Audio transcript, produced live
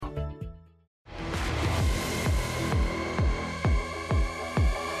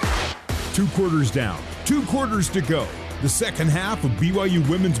2 quarters down, 2 quarters to go. The second half of BYU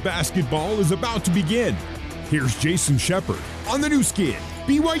women's basketball is about to begin. Here's Jason Shepard on the new skin,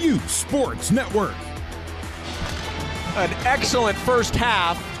 BYU Sports Network. An excellent first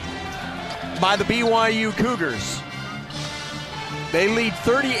half by the BYU Cougars. They lead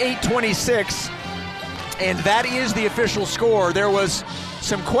 38-26, and that is the official score. There was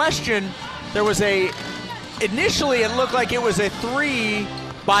some question. Initially it looked like it was a 3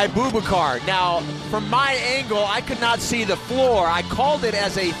 by Boubacar. Now, from my angle, I could not see the floor. I called it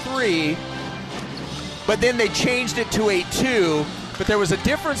as a 3, but then they changed it to a 2. But there was a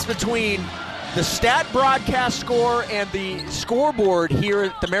difference between the stat broadcast score and the scoreboard here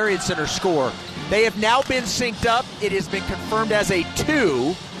at the Marriott Center score. They have now been synced up. It has been confirmed as a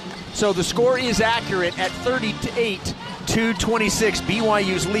 2. So the score is accurate at 38-26.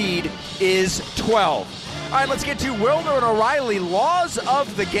 BYU's lead is 12. All right, let's get to Wilner and O'Reilly, laws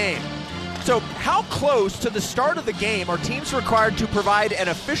of the game. So how close to the start of the game are teams required to provide an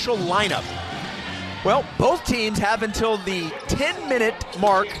official lineup? Well, both teams have until the 10-minute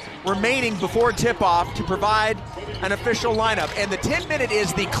mark remaining before tip-off to provide an official lineup. And the 10-minute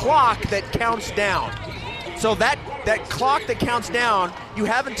is the clock that counts down. So that clock that counts down, you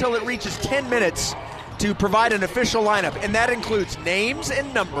have until it reaches 10 minutes to provide an official lineup. And that includes names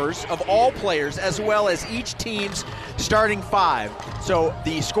and numbers of all players as well as each team's starting 5. So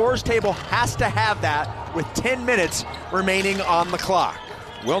the scores table has to have that with 10 minutes remaining on the clock.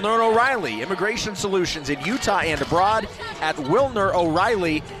 Wilner and O'Reilly, Immigration Solutions in Utah and abroad at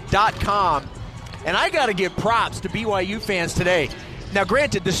WilnerO'Reilly.com. And I got to give props to BYU fans today. Now,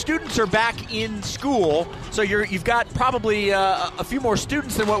 granted, the students are back in school, so you've got probably a few more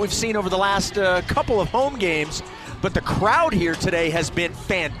students than what we've seen over the last couple of home games. But the crowd here today has been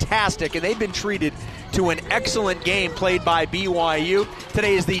fantastic, and they've been treated to an excellent game played by BYU.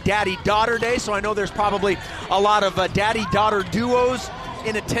 Today is the Daddy-Daughter Day, so I know there's probably a lot of Daddy-Daughter duos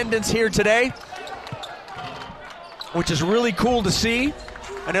in attendance here today, which is really cool to see.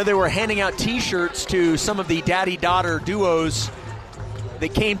 I know they were handing out T-shirts to some of the daddy-daughter duos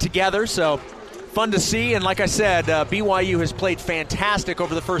that came together, so fun to see. And like I said, BYU has played fantastic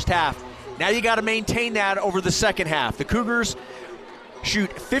over the first half. Now you got to maintain that over the second half. The Cougars shoot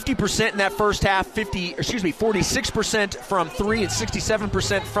 50% in that first half, 46% from 3 and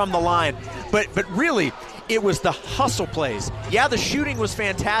 67% from the line. But really, it was the hustle plays. Yeah, the shooting was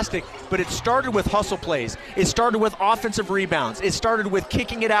fantastic, but it started with hustle plays. It started with offensive rebounds. It started with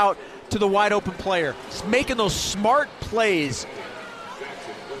kicking it out to the wide open player, making those smart plays.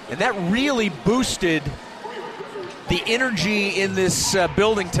 And that really boosted the energy in this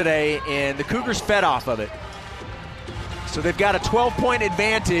building today, and the Cougars fed off of it. So they've got a 12-point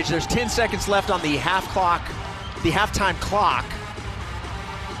advantage. There's 10 seconds left on the halftime clock.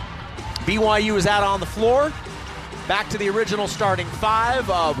 BYU is out on the floor. Back to the original starting 5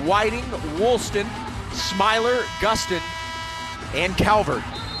 of Whiting, Woolston, Smiler, Gustin, and Calvert.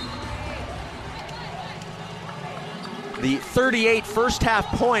 The 38 first-half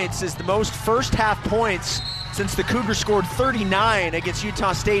points is the most first-half points since the Cougars scored 39 against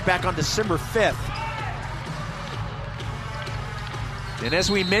Utah State back on December 5th. And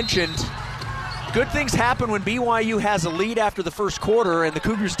as we mentioned, good things happen when BYU has a lead after the first quarter, and the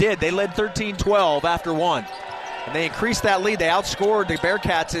Cougars did. They led 13-12 after 1. And they increased that lead. They outscored the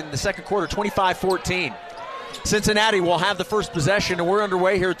Bearcats in the second quarter, 25-14. Cincinnati will have the first possession, and we're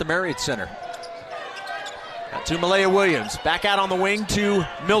underway here at the Marriott Center. Now to Malaya Williams. Back out on the wing to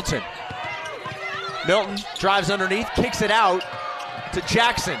Milton. Milton drives underneath, kicks it out to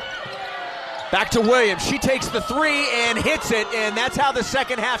Jackson. Back to Williams. She takes the 3 and hits it, and that's how the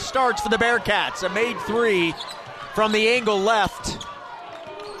second half starts for the Bearcats. A made 3 from the angle left.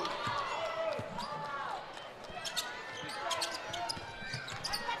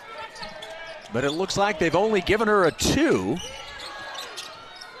 But it looks like they've only given her a 2.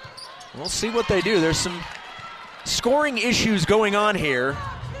 We'll see what they do. There's some scoring issues going on here.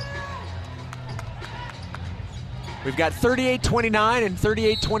 We've got 38-29 and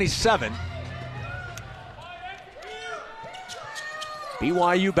 38-27.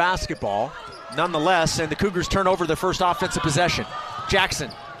 BYU basketball, nonetheless, and the Cougars turn over their first offensive possession. Jackson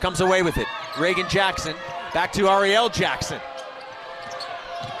comes away with it. Reagan Jackson back to Ariel Jackson.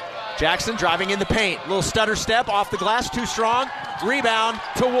 Jackson driving in the paint. Little stutter step off the glass, too strong. Rebound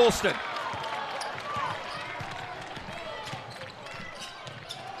to Woolston.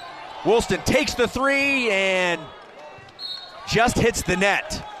 Woolston takes the 3 and just hits the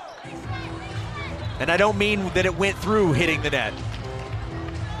net. And I don't mean that it went through hitting the net.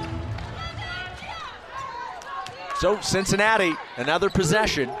 So Cincinnati, another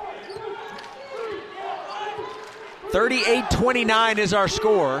possession. 38-29 is our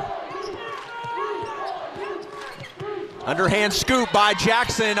score. Underhand scoop by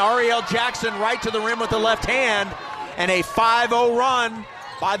Jackson. Ariel Jackson right to the rim with the left hand. And a 5-0 run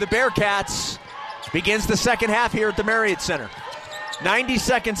by the Bearcats begins the second half here at the Marriott Center. 90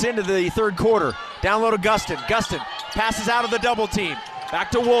 seconds into the third quarter. Down low to Gustin. Gustin passes out of the double team. Back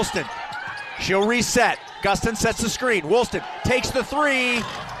to Woolston. She'll reset. Gustin sets the screen. Woolston takes the three.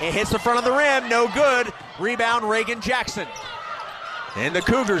 It hits the front of the rim. No good. Rebound, Reagan Jackson. And the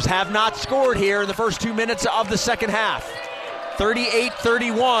Cougars have not scored here in the first 2 minutes of the second half.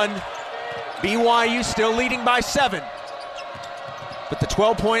 38-31. BYU still leading by 7. But the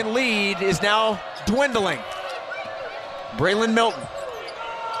 12-point lead is now dwindling. Braylon Milton.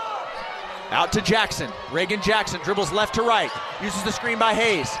 Out to Jackson. Reagan Jackson dribbles left to right. Uses the screen by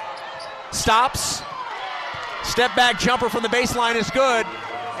Hayes. Stops. Step back jumper from the baseline is good.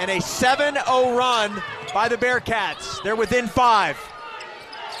 And a 7-0 run by the Bearcats. They're within 5.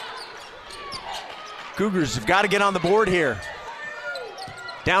 Cougars have got to get on the board here.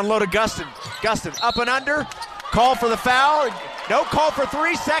 Down low to Gustin. Gustin up and under. Call for the foul. No call for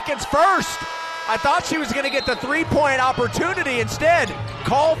 3 seconds first. I thought she was going to get the three-point opportunity. Instead,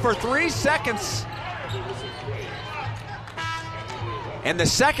 call for 3 seconds. And the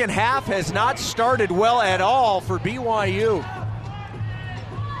second half has not started well at all for BYU.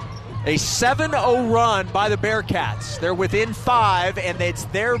 A 7-0 run by the Bearcats. They're within 5, and it's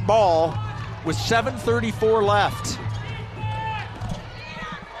their ball with 7:34 left.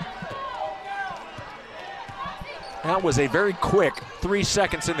 That was a very quick 3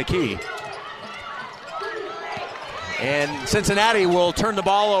 seconds in the key. And Cincinnati will turn the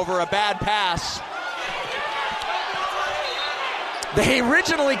ball over, a bad pass. They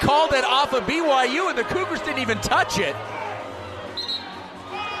originally called it off of BYU, and the Cougars didn't even touch it.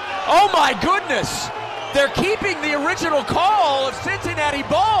 Oh my goodness! They're keeping the original call of Cincinnati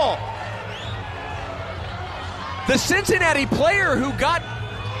ball. The Cincinnati player who got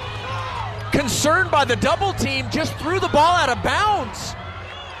concerned by the double team just threw the ball out of bounds.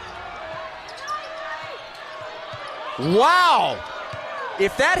 Wow!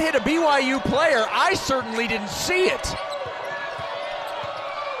 If that hit a BYU player, I certainly didn't see it.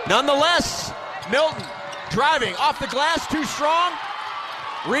 Nonetheless, Milton driving off the glass, too strong.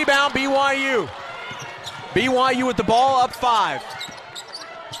 Rebound BYU. BYU with the ball up 5.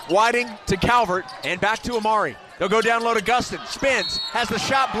 Whiting to Calvert and back to Amari. They'll go down low to Gustin. Spins, has the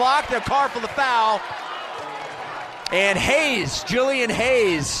shot blocked. They'll call for the foul. And Hayes, Jillian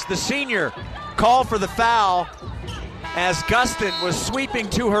Hayes, the senior, called for the foul as Gustin was sweeping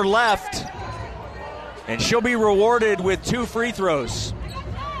to her left. And she'll be rewarded with 2 free throws.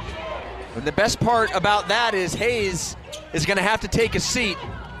 And the best part about that is Hayes is going to have to take a seat.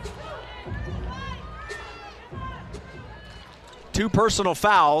 2 personal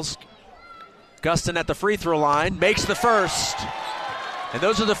fouls. Gustin at the free throw line makes the first. And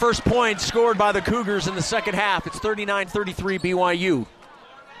those are the first points scored by the Cougars in the second half. It's 39-33 BYU.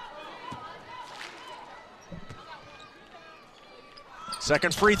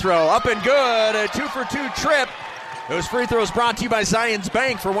 Second free throw up and good. A 2-for-2 trip. Those free throws brought to you by Zions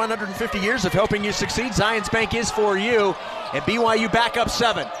Bank. For 150 years of helping you succeed, Zions Bank is for you. And BYU back up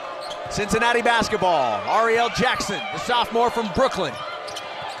 7. Cincinnati basketball. Ariel Jackson, the sophomore from Brooklyn.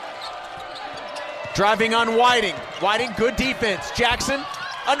 Driving on Whiting. Whiting, good defense. Jackson,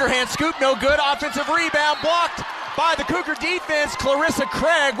 underhand scoop, no good. Offensive rebound blocked by the Cougar defense. Clarissa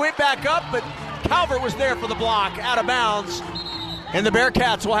Craig went back up, but Calvert was there for the block, out of bounds. And the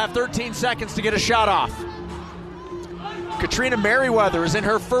Bearcats will have 13 seconds to get a shot off. Katrina Merriweather is in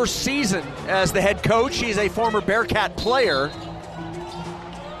her first season as the head coach. She's a former Bearcat player.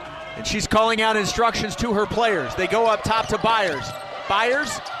 And she's calling out instructions to her players. They go up top to Byers.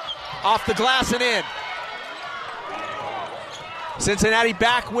 Byers off the glass and in. Cincinnati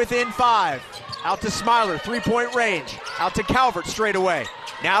back within 5. Out to Smiler, 3-point range. Out to Calvert straight away.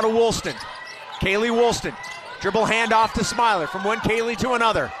 Now to Woolston. Kaylee Woolston. Dribble handoff to Smiler from one Kaylee to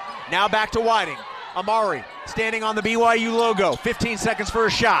another. Now back to Whiting. Amari standing on the BYU logo. 15 seconds for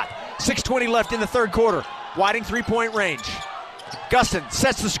a shot. 6:20 left in the third quarter. Whiting 3-point range. Gustin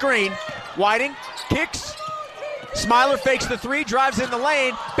sets the screen. Whiting kicks. Smiler fakes the 3, drives in the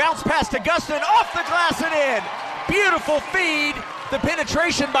lane. Bounce pass to Gustin, off the glass and in. Beautiful feed. The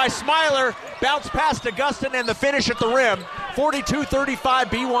penetration by Smiler. Bounce pass to Gustin and the finish at the rim. 42-35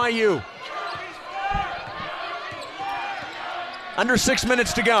 BYU. Under 6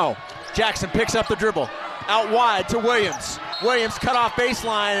 minutes to go. Jackson picks up the dribble. Out wide to Williams. Williams cut off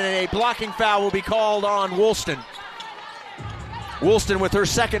baseline and a blocking foul will be called on Woolston. Woolston with her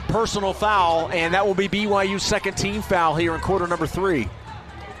second personal foul, and that will be BYU's second team foul here in quarter number 3.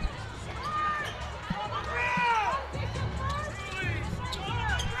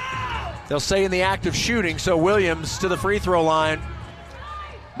 They'll say in the act of shooting, so Williams to the free throw line.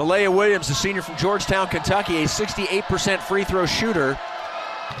 Malaya Williams, a senior from Georgetown, Kentucky, a 68% free throw shooter.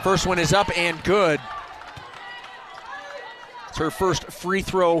 First one is up and good. It's her first free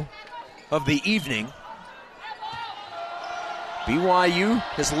throw of the evening. BYU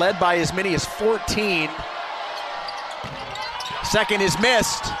has led by as many as 14. Second is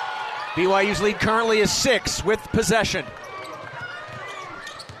missed. BYU's lead currently is 6 with possession.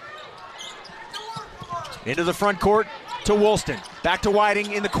 Into the front court to Woolston. Back to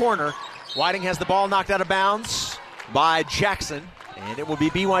Whiting in the corner. Whiting has the ball knocked out of bounds by Jackson. And it will be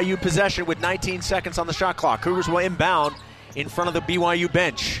BYU possession with 19 seconds on the shot clock. Cougars will inbound in front of the BYU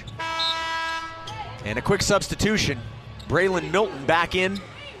bench. And a quick substitution. Braylon Milton back in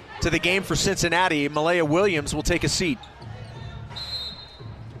to the game for Cincinnati. Malaya Williams will take a seat.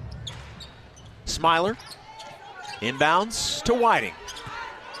 Smiler inbounds to Whiting.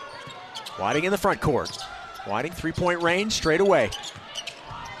 Whiting in the front court. Whiting, three-point range, straight away.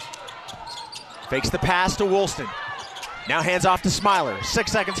 Fakes the pass to Woolston. Now hands off to Smiler.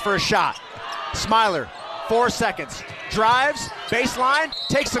 6 seconds for a shot. Smiler, 4 seconds. Drives, baseline,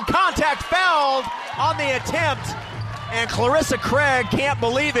 takes some contact, fouled on the attempt. And Clarissa Craig can't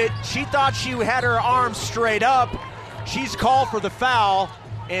believe it. She thought she had her arms straight up. She's called for the foul,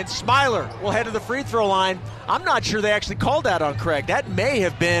 and Smiler will head to the free throw line. I'm not sure they actually called that on Craig. That may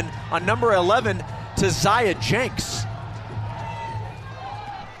have been on number 11 to Zaya Jenks.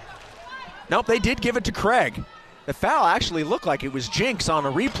 Nope, they did give it to Craig. The foul actually looked like it was Jenks on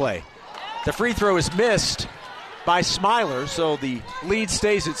a replay. The free throw is missed by Smiler, so the lead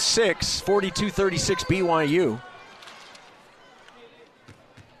stays at 6, 42-36 BYU.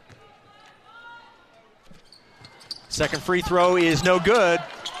 Second free throw is no good.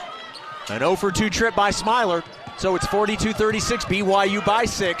 An 0 for 2 trip by Smiler. So it's 42-36, BYU by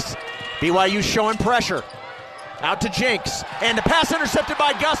 6. BYU showing pressure. Out to Jenks. And the pass intercepted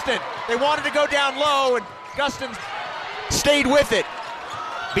by Gustin. They wanted to go down low, and Gustin stayed with it.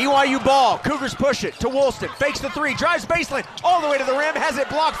 BYU ball. Cougars push it to Woolston. Fakes the 3. Drives baseline all the way to the rim. Has it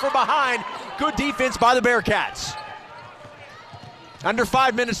blocked from behind. Good defense by the Bearcats. Under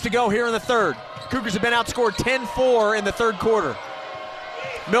 5 minutes to go here in the third. Cougars have been outscored 10-4 in the third quarter.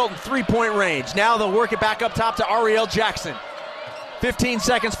 Milton, three-point range. Now they'll work it back up top to Ariel Jackson. 15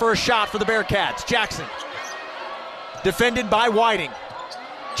 seconds for a shot for the Bearcats. Jackson, defended by Whiting.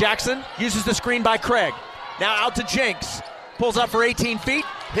 Jackson uses the screen by Craig. Now out to Jenks. Pulls up for 18 feet.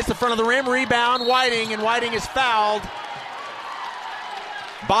 Hits the front of the rim. Rebound, Whiting, and Whiting is fouled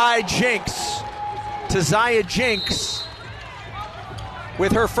by Jenks. Tazaya Jenks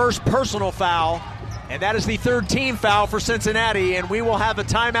with her first personal foul. And that is the third team foul for Cincinnati, and we will have a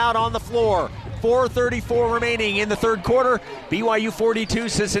timeout on the floor. 4:34 remaining in the third quarter. BYU 42,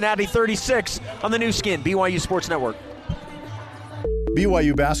 Cincinnati 36 on the new skin, BYU Sports Network.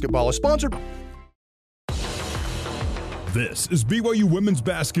 BYU basketball is sponsored. This is BYU women's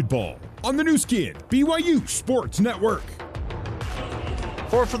basketball on the new skin, BYU Sports Network.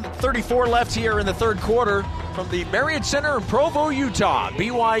 4:34 left here in the third quarter from the Marriott Center in Provo, Utah.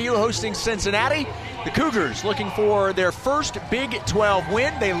 BYU hosting Cincinnati. The Cougars looking for their first Big 12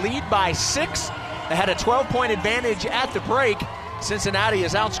 win. They lead by 6. They had a 12-point advantage at the break. Cincinnati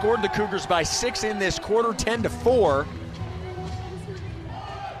has outscored the Cougars by 6 in this quarter, 10-4.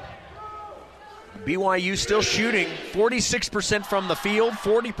 BYU still shooting 46% from the field,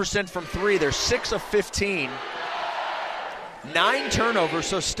 40% from 3. They're 6 of 15. 9 turnovers,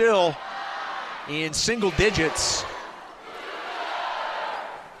 so still in single digits.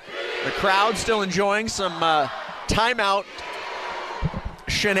 The crowd still enjoying some timeout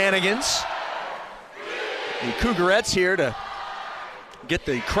shenanigans. The Cougarettes here to get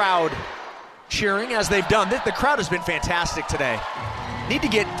the crowd cheering as they've done. The crowd has been fantastic today. Need to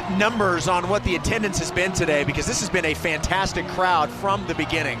get numbers on what the attendance has been today, because this has been a fantastic crowd from the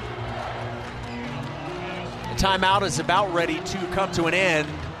beginning. The timeout is about ready to come to an end.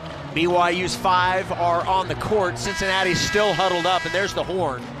 BYU's 5 are on the court. Cincinnati's still huddled up, and there's the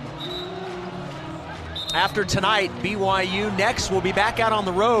horn. After tonight, BYU next will be back out on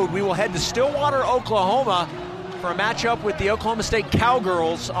the road. We will head to Stillwater, Oklahoma for a matchup with the Oklahoma State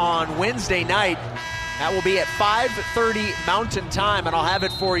Cowgirls on Wednesday night. That will be at 5:30 Mountain Time, and I'll have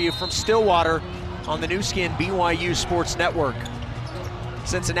it for you from Stillwater on the new skin BYU Sports Network.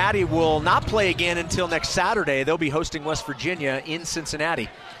 Cincinnati will not play again until next Saturday. They'll be hosting West Virginia in Cincinnati.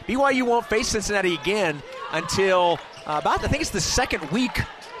 BYU won't face Cincinnati again until I think it's the second week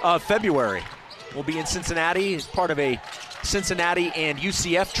of February. We'll be in Cincinnati as part of a Cincinnati and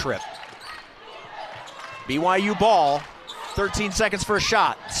UCF trip. BYU ball, 13 seconds for a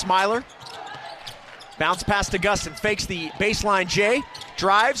shot. Smiler, bounce pass to Gustin, fakes the baseline J,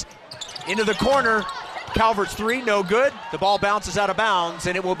 drives into the corner. Calvert's three, no good. The ball bounces out of bounds,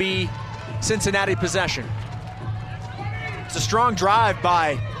 and it will be Cincinnati possession. It's a strong drive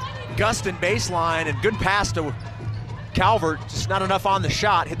by Gustin baseline, and good pass to Calvert. Just not enough on the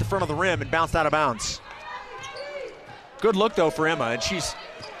shot. Hit the front of the rim and bounced out of bounds. Good look, though, for Emma, and she's,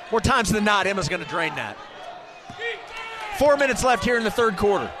 more times than not, Emma's going to drain that. 4 minutes left here in the third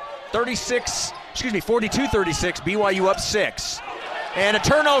quarter. 42-36, BYU up 6. And a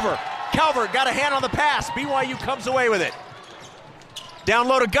turnover. Calvert got a hand on the pass. BYU comes away with it. Down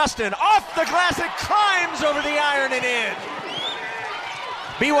low to Gustin. Off the glass, it climbs over the iron and in.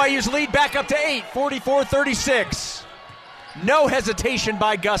 BYU's lead back up to 8, 44-36. No hesitation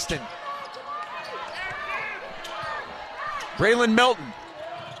by Gustin. Braylon Milton.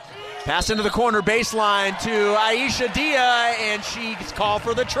 Pass into the corner baseline to Aisha Dia, and she's called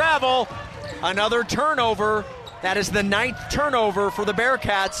for the travel. Another turnover. That is the 9th turnover for the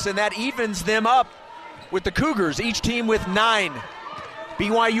Bearcats, and that evens them up with the Cougars, each team with 9.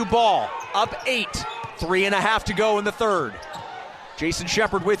 BYU ball, up 8. 3.5 to go in the third. Jason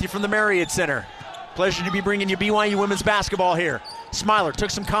Shepard with you from the Marriott Center. Pleasure to be bringing you BYU women's basketball here. Smiler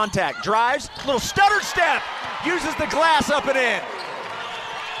took some contact, drives, little stutter step, uses the glass up and in.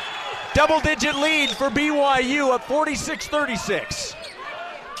 Double-digit lead for BYU at 46-36.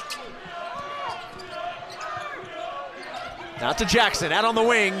 Now to Jackson, out on the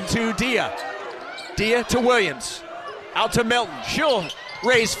wing to Dia. Dia to Williams. Out to Milton. She'll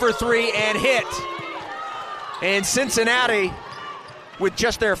raise for three and hit. And Cincinnati, with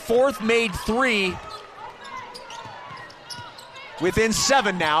just their 4th made three, within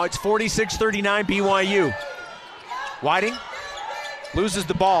 7 now. It's 46-39 BYU. Whiting loses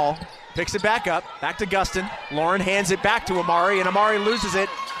the ball, picks it back up, back to Gustin. Lauren hands it back to Amari, and Amari loses it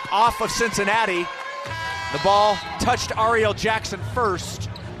off of Cincinnati. The ball touched Ariel Jackson first,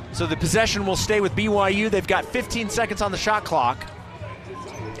 so the possession will stay with BYU. They've got 15 seconds on the shot clock.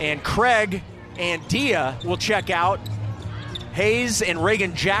 And Craig and Dia will check out. Hayes and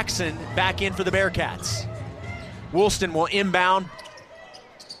Reagan Jackson back in for the Bearcats. Woolston will inbound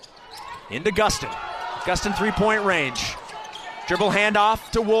into Gustin. Gustin 3-point range. Dribble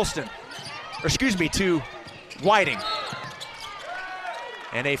handoff to Woolston. To Whiting.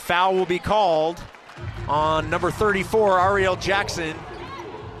 And a foul will be called on number 34, Ariel Jackson.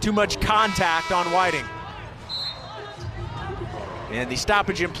 Too much contact on Whiting. And the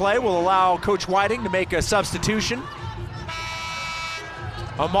stoppage in play will allow Coach Whiting to make a substitution.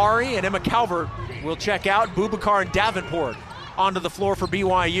 Amari and Emma Calvert will check out. Boubacar and Davenport onto the floor for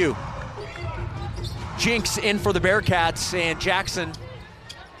BYU. Jinx in for the Bearcats, and Jackson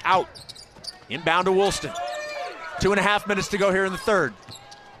out. Inbound to Woolston. 2.5 minutes to go here in the third.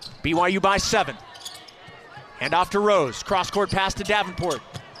 BYU by 7. Hand off to Rose. Cross-court pass to Davenport.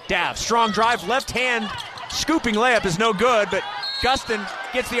 Dav, strong drive, left hand, scooping layup is no good, but Gustin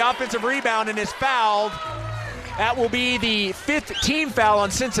gets the offensive rebound and is fouled. That will be the 5th team foul on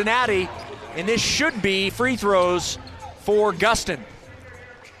Cincinnati, and this should be free throws for Gustin.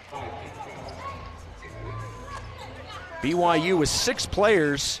 BYU with 6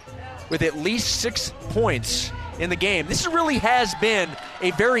 players with at least 6 points in the game. This really has been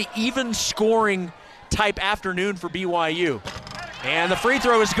a very even scoring type afternoon for BYU. And the free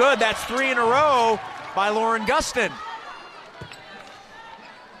throw is good. That's 3 in a row by Lauren Gustin.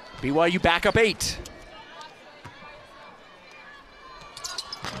 BYU back up 8.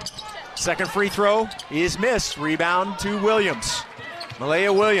 Second free throw is missed. Rebound to Williams.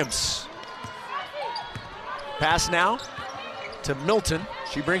 Malaya Williams. Pass now to Milton.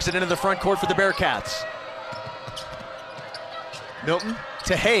 She brings it into the front court for the Bearcats. Milton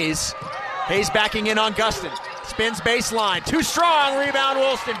to Hayes. Hayes backing in on Gustin. Spins baseline. Too strong. Rebound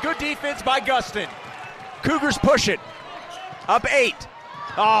Woolston. Good defense by Gustin. Cougars push it. Up 8.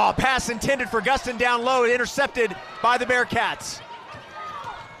 Oh, pass intended for Gustin down low. Intercepted by the Bearcats.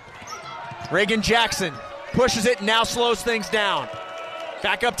 Reagan Jackson pushes it and now slows things down.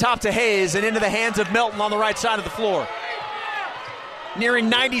 Back up top to Hayes and into the hands of Milton on the right side of the floor. Nearing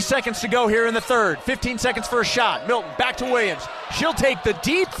 90 seconds to go here in the third. 15 seconds for a shot. Milton back to Williams. She'll take the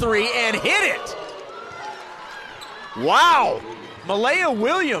deep three and hit it. Wow. Malaya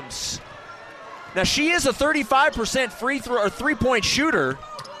Williams. Now she is a 35% free throw or 3-point shooter,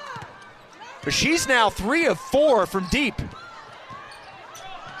 but she's now 3 of 4 from deep.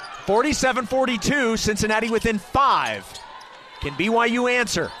 47-42, Cincinnati within 5. Can BYU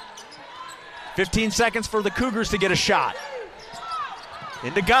answer? 15 seconds for the Cougars to get a shot.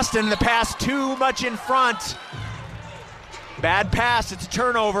 Into Gustin, the pass too much in front. Bad pass, it's a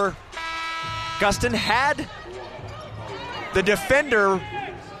turnover. Gustin had the defender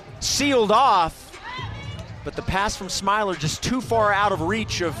sealed off, but the pass from Smiler just too far out of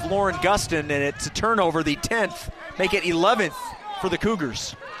reach of Lauren Gustin, and it's a turnover, the 10th, make it 11th for the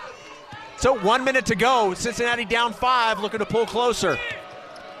Cougars. So 1 minute to go, Cincinnati down 5, looking to pull closer.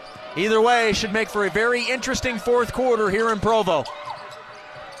 Either way, should make for a very interesting fourth quarter here in Provo.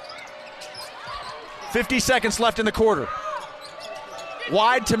 50 seconds left in the quarter.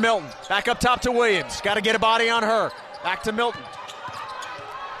 Wide to Milton, back up top to Williams. Got to get a body on her. Back to Milton.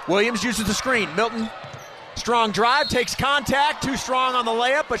 Williams uses the screen. Milton, strong drive, takes contact. Too strong on the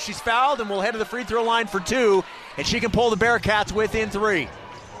layup, but she's fouled and will head to the free throw line for 2. And she can pull the Bearcats within 3.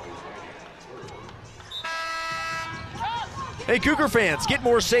 Hey, Cougar fans, get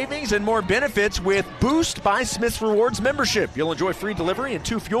more savings and more benefits with Boost by Smith's Rewards membership. You'll enjoy free delivery and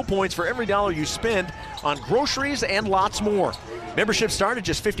 2 fuel points for every $1 you spend on groceries and lots more. Membership start at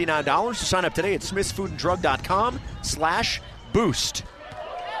just $59. So sign up today at smithsfoodandrug.com/boost.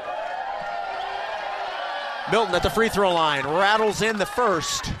 Milton at the free throw line, rattles in the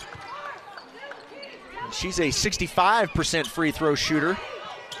first. She's a 65% free throw shooter.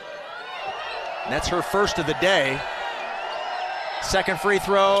 And that's her first of the day. Second free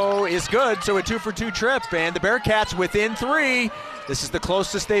throw is good, so a 2-for-2 trip, and the Bearcats within 3. This is the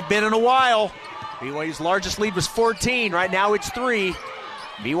closest they've been in a while. BYU's largest lead was 14. Right now it's 3.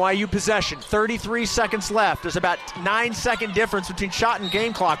 BYU possession, 33 seconds left. There's about 9-second difference between shot and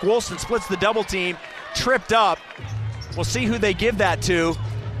game clock. Woolston splits the double team, tripped up. We'll see who they give that to.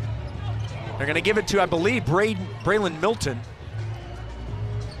 They're going to give it to, I believe, Braylon Milton.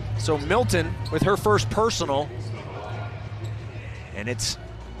 So Milton with her first personal. And it's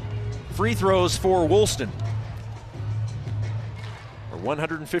free throws for Woolston. For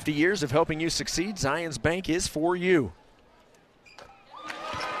 150 years of helping you succeed, Zions Bank is for you.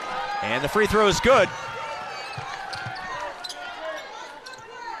 And the free throw is good.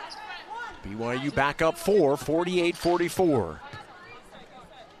 BYU back up 4, 48-44.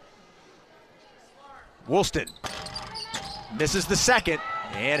 Woolston misses the second,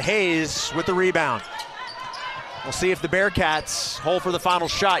 and Hayes with the rebound. We'll see if the Bearcats hold for the final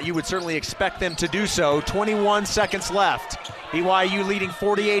shot. You would certainly expect them to do so. 21 seconds left. BYU leading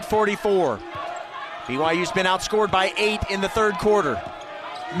 48-44. BYU's been outscored by 8 in the third quarter.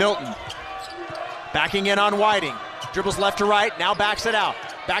 Milton backing in on Whiting. Dribbles left to right, now backs it out.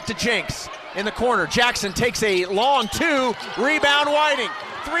 Back to Jenks in the corner. Jackson takes a long 2. Rebound Whiting.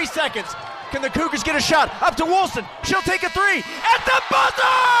 3 seconds. Can the Cougars get a shot? Up to Woolston. She'll take a 3. At the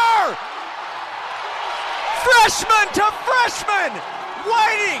buzzer! Freshman to freshman,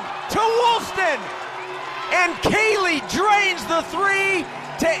 Whiting to Woolston, and Kaylee drains the 3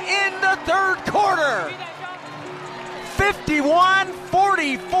 to end the third quarter.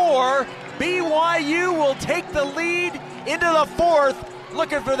 51-44, BYU will take the lead into the fourth,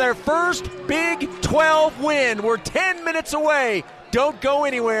 looking for their first Big 12 win. We're 10 minutes away. Don't go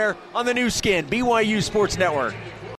anywhere on the new skin, BYU Sports Network.